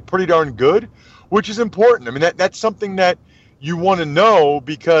still be pretty darn good, which is important. I mean, that's something that you want to know,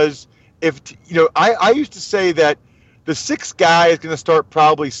 because I used to say that the 6th guy is going to start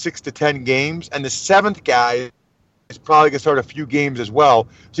probably 6 to 10 games, and the 7th guy is probably going to start a few games as well.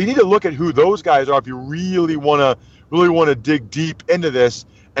 So you need to look at who those guys are if you really want to dig deep into this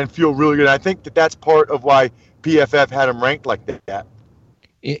and feel really good. I think that's part of why PFF had them ranked like that.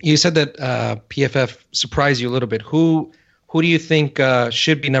 You said that PFF surprised you a little bit. Who do you think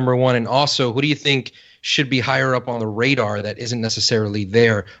should be number 1? And also, who do you think should be higher up on the radar that isn't necessarily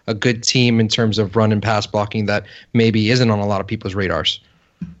there? A good team in terms of run and pass blocking that maybe isn't on a lot of people's radars.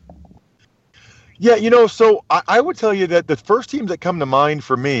 Yeah, so I would tell you that the first teams that come to mind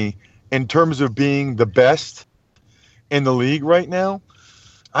for me in terms of being the best in the league right now,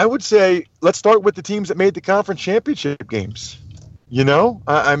 I would say let's start with the teams that made the conference championship games.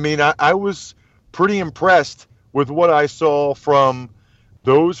 I was pretty impressed with what I saw from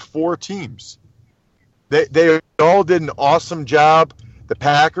those 4 teams. They all did an awesome job. The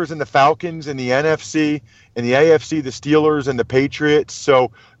Packers and the Falcons in the NFC, and the AFC, the Steelers and the Patriots.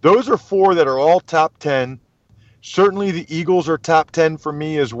 So those are 4 that are all top 10. Certainly the Eagles are top 10 for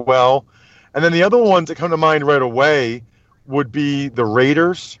me as well. And then the other ones that come to mind right away would be the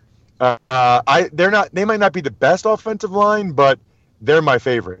Raiders. They might not be the best offensive line, but they're my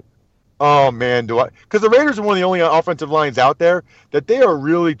favorite. Oh, man, because the Raiders are one of the only offensive lines out there that they are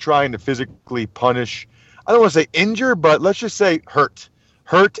really trying to physically punish. I don't want to say injure, but let's just say hurt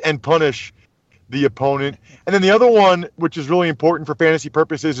and punish the opponent. And then the other one, which is really important for fantasy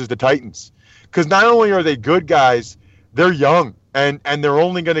purposes, is the Titans. Because not only are they good guys, they're young, and they're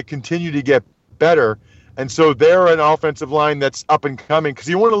only going to continue to get better. And so they're an offensive line that's up and coming. Because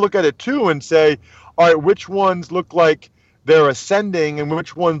you want to look at it, too, and say, all right, which ones look like they're ascending and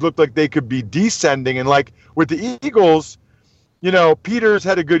which ones look like they could be descending. And like with the Eagles, Peters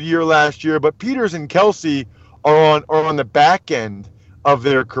had a good year last year, but Peters and Kelce are on the back end of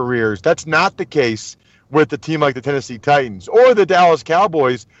their careers. That's not the case with a team like the Tennessee Titans or the Dallas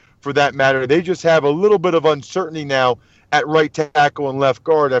Cowboys, for that matter. They just have a little bit of uncertainty now at right tackle and left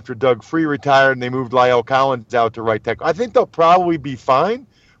guard after Doug Free retired and they moved Lyle Collins out to right tackle. I think they'll probably be fine,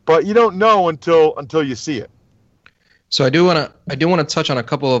 but you don't know until you see it. So I do want to touch on a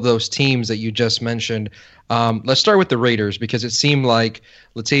couple of those teams that you just mentioned. Let's start with the Raiders, because it seemed like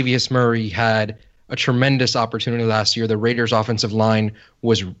Latavius Murray had a tremendous opportunity last year. The Raiders' offensive line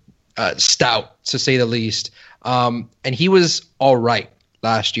was stout, to say the least. And he was all right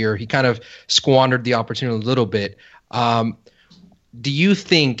last year. He kind of squandered the opportunity a little bit. Do you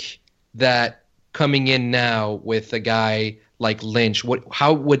think that coming in now with a guy like Lynch,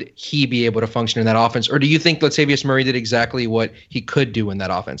 how would he be able to function in that offense? Or do you think Latavius Murray did exactly what he could do in that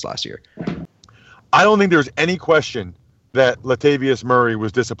offense last year? I don't think there's any question that Latavius Murray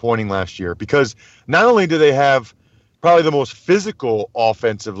was disappointing last year, because not only do they have probably the most physical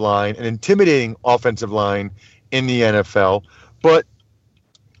offensive line, an intimidating offensive line in the NFL, but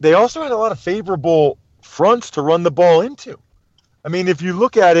they also had a lot of favorable fronts to run the ball into. I mean, if you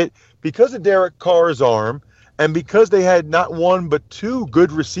look at it, because of Derek Carr's arm and because they had not one but two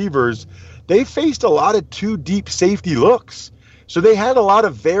good receivers, they faced a lot of two deep safety looks. So they had a lot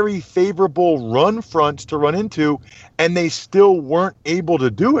of very favorable run fronts to run into, and they still weren't able to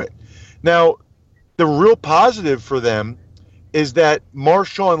do it. Now, the real positive for them is that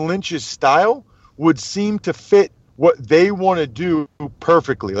Marshawn Lynch's style would seem to fit what they want to do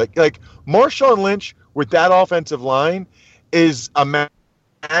perfectly. Like Marshawn Lynch with that offensive line is a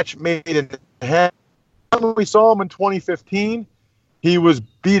match made in heaven. We saw him in 2015. He was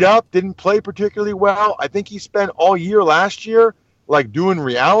beat up, didn't play particularly well. I think he spent all year last year like doing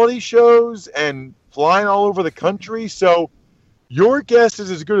reality shows and flying all over the country. So your guess is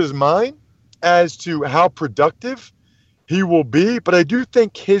as good as mine as to how productive he will be. But I do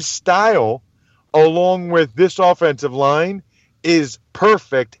think his style, along with this offensive line, is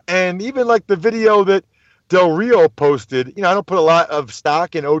perfect. And even like the video that Del Rio posted, I don't put a lot of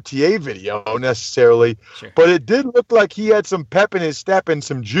stock in OTA video necessarily, but it did look like he had some pep in his step and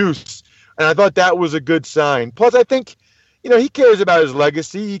some juice. And I thought that was a good sign. Plus, I think, he cares about his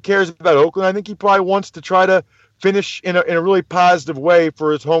legacy. He cares about Oakland. I think he probably wants to try to finish in a really positive way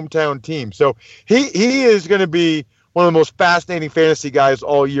for his hometown team. So he is going to be one of the most fascinating fantasy guys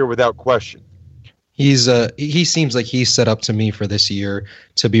all year without question. He seems like he's set up to me for this year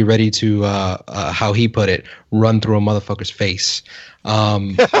to be ready to, how he put it, run through a motherfucker's face.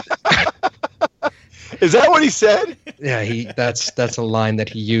 Is that what he said? Yeah, that's a line that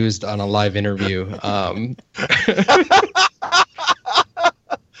he used on a live interview.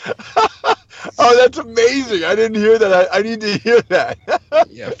 Oh, that's amazing! I didn't hear that. I need to hear that.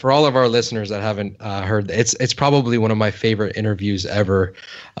 Yeah, for all of our listeners that haven't heard, it's probably one of my favorite interviews ever,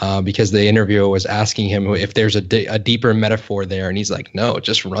 because the interviewer was asking him if there's a deeper metaphor there, and he's like, "No,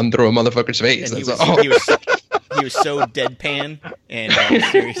 just run through a motherfucker's face." And he was so deadpan and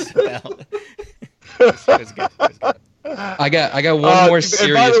serious about. It was good. I got one more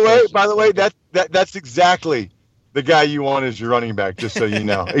serious. By the way, that's exactly the guy you want as your running back. Just so you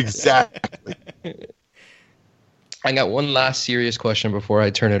know, exactly. I got one last serious question before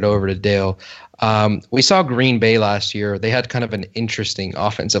I turn it over to Dale. We saw Green Bay last year. They had kind of an interesting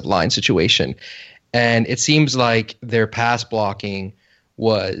offensive line situation, and it seems like their pass blocking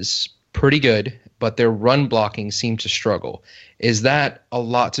was pretty good, but their run blocking seemed to struggle. Is that a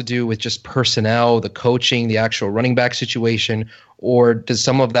lot to do with just personnel, the coaching, the actual running back situation, or does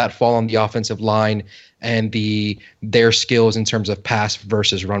some of that fall on the offensive line and their skills in terms of pass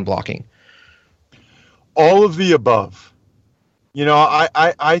versus run blocking? All of the above.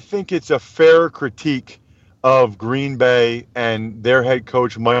 I think it's a fair critique of Green Bay and their head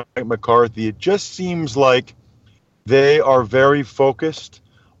coach, Mike McCarthy. It just seems like they are very focused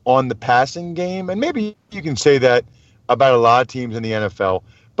on the passing game. And maybe you can say that about a lot of teams in the NFL.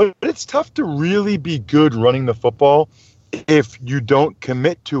 But it's tough to really be good running the football if you don't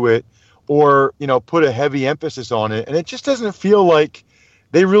commit to it or, put a heavy emphasis on it. And it just doesn't feel like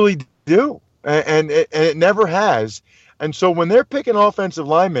they really do. And it never has. And so when they're picking offensive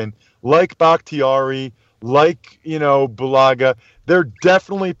linemen like Bakhtiari, like, Bulaga, they're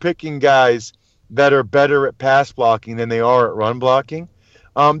definitely picking guys that are better at pass blocking than they are at run blocking.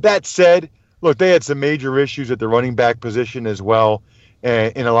 That said, look, they had some major issues at the running back position as well,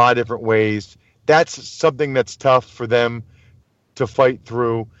 in a lot of different ways. That's something that's tough for them to fight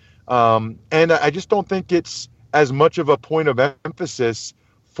through. And I just don't think it's as much of a point of emphasis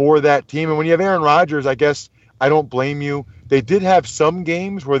for that team. And when you have Aaron Rodgers, I guess I don't blame you. They did have some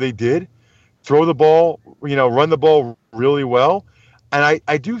games where they did throw the ball, run the ball really well. And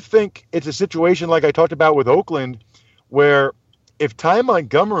I do think it's a situation like I talked about with Oakland, where if Ty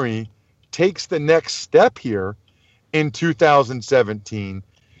Montgomery takes the next step here in 2017,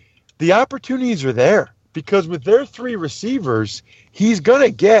 the opportunities are there, because with their three receivers, he's going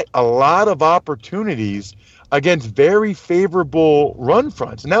to get a lot of opportunities against very favorable run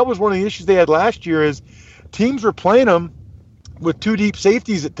fronts. And that was one of the issues they had last year, is teams were playing them with two deep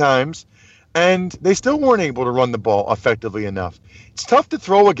safeties at times, and they still weren't able to run the ball effectively enough. It's tough to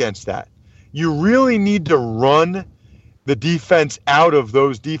throw against that. you really need to run the defense out of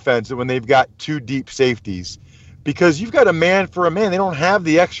those defenses when they've got two deep safeties, because you've got a man for a man. They don't have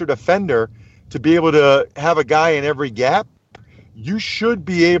the extra defender to be able to have a guy in every gap. You should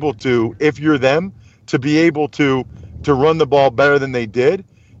be able to, if you're them, to be able to run the ball better than they did.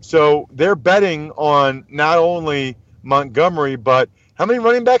 So they're betting on not only Montgomery, but how many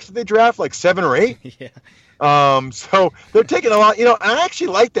running backs did they draft? Like 7 or 8? Yeah. So they're taking a lot. I actually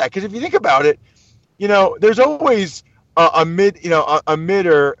like that, because if you think about it, there's always a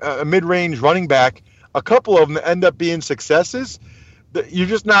mid-range running back. A couple of them end up being successes. You're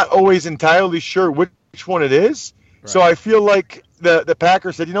just not always entirely sure which one it is. Right. So I feel like the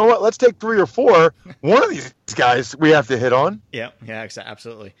Packers said, you know what, let's take 3 or 4. One of these guys we have to hit on. Yeah,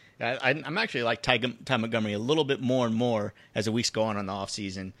 absolutely. I'm actually like Ty Montgomery a little bit more and more as the weeks go on in the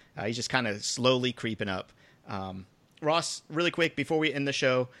offseason. He's just kind of slowly creeping up. Ross, really quick before we end the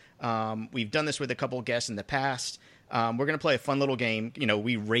show, we've done this with a couple of guests in the past. We're going to play a fun little game.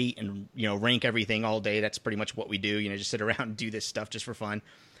 We rate and, rank everything all day. That's pretty much what we do. Just sit around and do this stuff just for fun.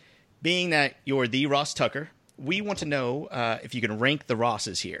 Being that you're the Ross Tucker, we want to know if you can rank the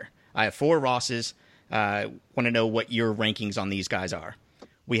Rosses here. I have 4 Rosses. Want to know what your rankings on these guys are.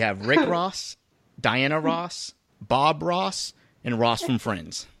 We have Rick Ross, Diana Ross, Bob Ross, and Ross from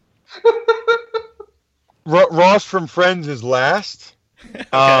Friends. Ross from Friends is last.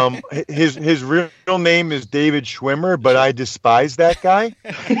 His real name is David Schwimmer, but I despise that guy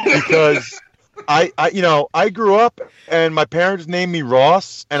because I grew up and my parents named me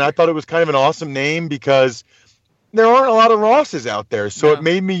Ross, and I thought it was kind of an awesome name because there aren't a lot of Rosses out there. So It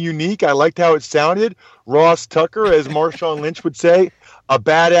made me unique. I liked how it sounded. Ross Tucker, as Marshawn Lynch would say, a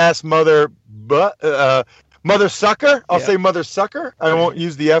badass mother sucker. I'll say mother sucker. I won't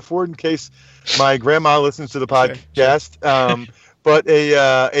use the F word in case my grandma listens to the podcast. But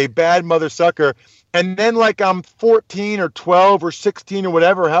a bad mother sucker. And then like I'm 14 or 12 or 16 or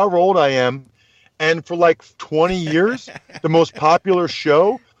whatever, however old I am. And for like 20 years, the most popular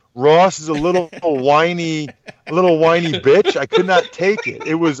show, Ross is a little whiny bitch. I could not take it.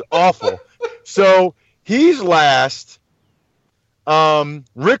 It was awful. So he's last.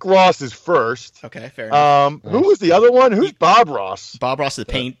 Rick Ross is first. Okay, fair enough. Who was the other one? Who's Bob Ross? Bob Ross is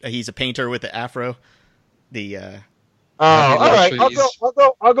he's a painter with the afro. All right.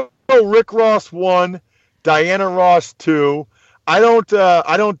 I'll go Rick Ross 1, Diana Ross 2. I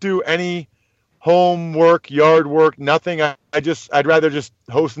don't do any homework, yard work, nothing. I'd rather just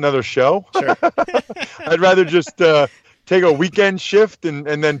host another show. Sure. I'd rather just take a weekend shift and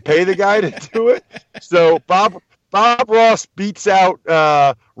then pay the guy to do it. So Bob Ross beats out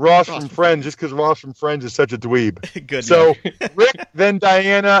Ross from Friends just because Ross from Friends is such a dweeb. Good. So Rick, then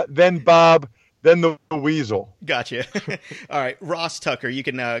Diana, then Bob, then the Weasel. Gotcha. All right, Ross Tucker. You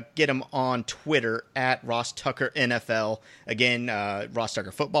can get him on Twitter at Ross Tucker NFL. Again, Ross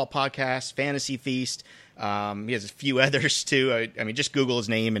Tucker Football Podcast, Fantasy Feast. He has a few others too. I mean, just Google his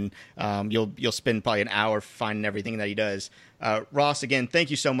name and you'll spend probably an hour finding everything that he does. Ross, again, thank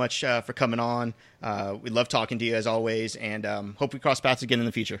you so much for coming on. We love talking to you as always, and hope we cross paths again in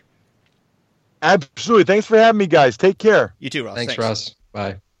the future. Absolutely. Thanks for having me, guys. Take care. You too, Ross. Thanks. Ross.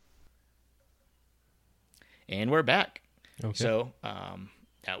 Bye. And we're back. Okay. So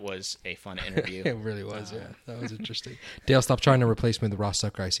that was a fun interview. It really was, yeah. That was interesting. Dale, stop trying to replace me with Ross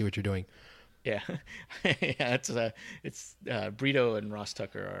Tucker. I see what you're doing. Yeah. Yeah, it's Brito and Ross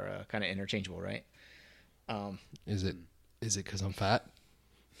Tucker are kind of interchangeable, right? Is it because I'm fat?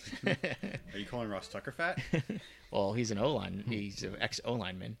 Are you calling Ross Tucker fat? Well, he's an O-line. He's an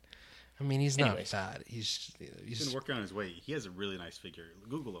ex-O-lineman. I mean, he's not fat. He's been working on his weight. He has a really nice figure.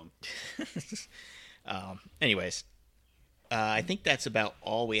 Google him. Anyways, I think that's about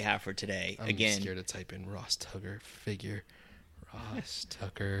all we have for today. I'm Again, scared to type in Ross Tucker figure. Ross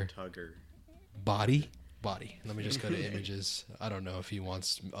Tucker. Body. Let me just go to images. I don't know if he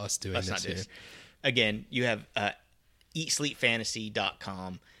wants us doing this here. Again, you have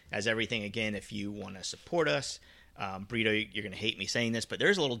eatsleepfantasy.com as everything. Again, if you want to support us, Brito, you're going to hate me saying this, but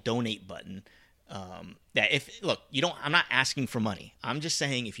there's a little donate button. I'm not asking for money. I'm just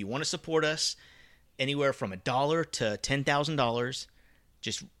saying if you want to support us anywhere from $1 to $10,000,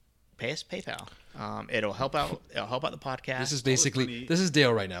 just pay us PayPal. It'll help out. It'll help out the podcast. This is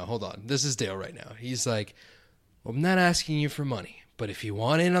Dale right now. Hold on. This is Dale right now. He's like, well, I'm not asking you for money, but if you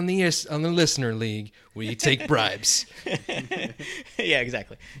want in on the listener league, we take bribes. Yeah,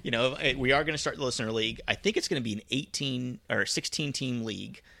 exactly. We are going to start the listener league. I think it's going to be an 18 or 16 team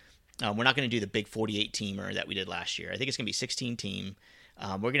league. We're not going to do the big 48 teamer that we did last year. I think it's going to be 16 team.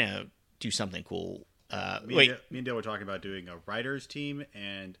 We're going to do something cool. Me and Dale were talking about doing a writers team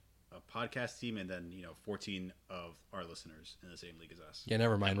and a podcast team, and then 14 of our listeners in the same league as us. Yeah,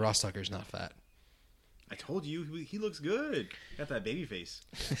 never mind. Ross Tucker's not fat. I told you he looks good. Got that baby face.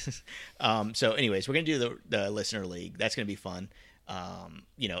 So, anyways, we're gonna do the listener league. That's gonna be fun.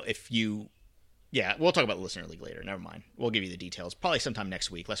 We'll talk about the listener league later. Never mind. We'll give you the details probably sometime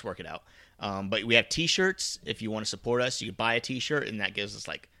next week. Let's work it out. But we have T-shirts. If you want to support us, you can buy a T-shirt, and that gives us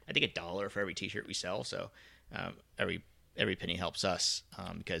I think $1 for every T-shirt we sell. So every penny helps us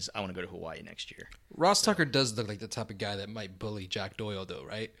because I want to go to Hawaii next year. Ross Tucker does look like the type of guy that might bully Jack Doyle, though,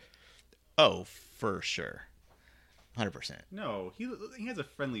 right? Oh, for sure. 100%. No, he has a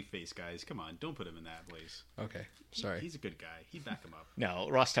friendly face, guys. Come on, don't put him in that place. Okay, sorry. He's a good guy. He'd back him up. No,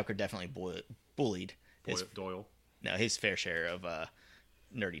 Ross Tucker definitely bullied Doyle. No, his fair share of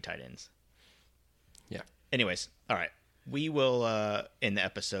nerdy tight ends. Yeah. Anyways, all right. We will end the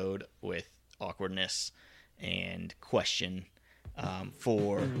episode with awkwardness and question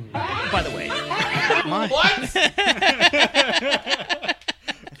for. By the way, What?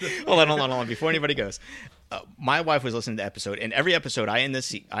 Hold on. Before anybody goes, my wife was listening to the episode, and every episode I end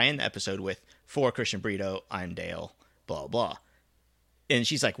the episode with for Christian Brito, I'm Dale, blah blah, and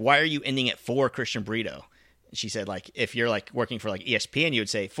she's like, "Why are you ending it for Christian Brito?" And she said, "Like if you're working for ESPN, you would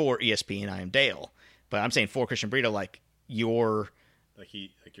say for ESPN, I am Dale, but I'm saying for Christian Brito, you're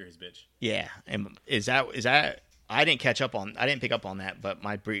you're his bitch." Yeah, and is that? I didn't pick up on that, but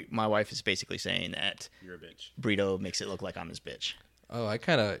my wife is basically saying that you're a bitch. Brito makes it look like I'm his bitch. Oh, I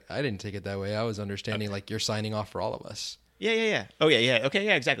didn't take it that way. I was understanding you're signing off for all of us. Yeah. Oh, yeah. Okay,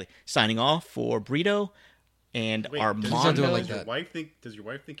 yeah, exactly. Signing off for Brito and Armando. Does your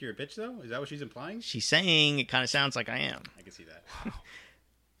wife think you're a bitch, though? Is that what she's implying? She's saying it kind of sounds like I am. I can see that.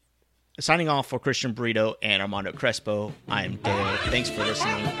 Signing off for Christian Brito and Armando Crespo, I am Dale. Thanks for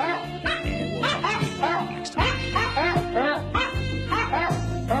listening, and we'll talk to you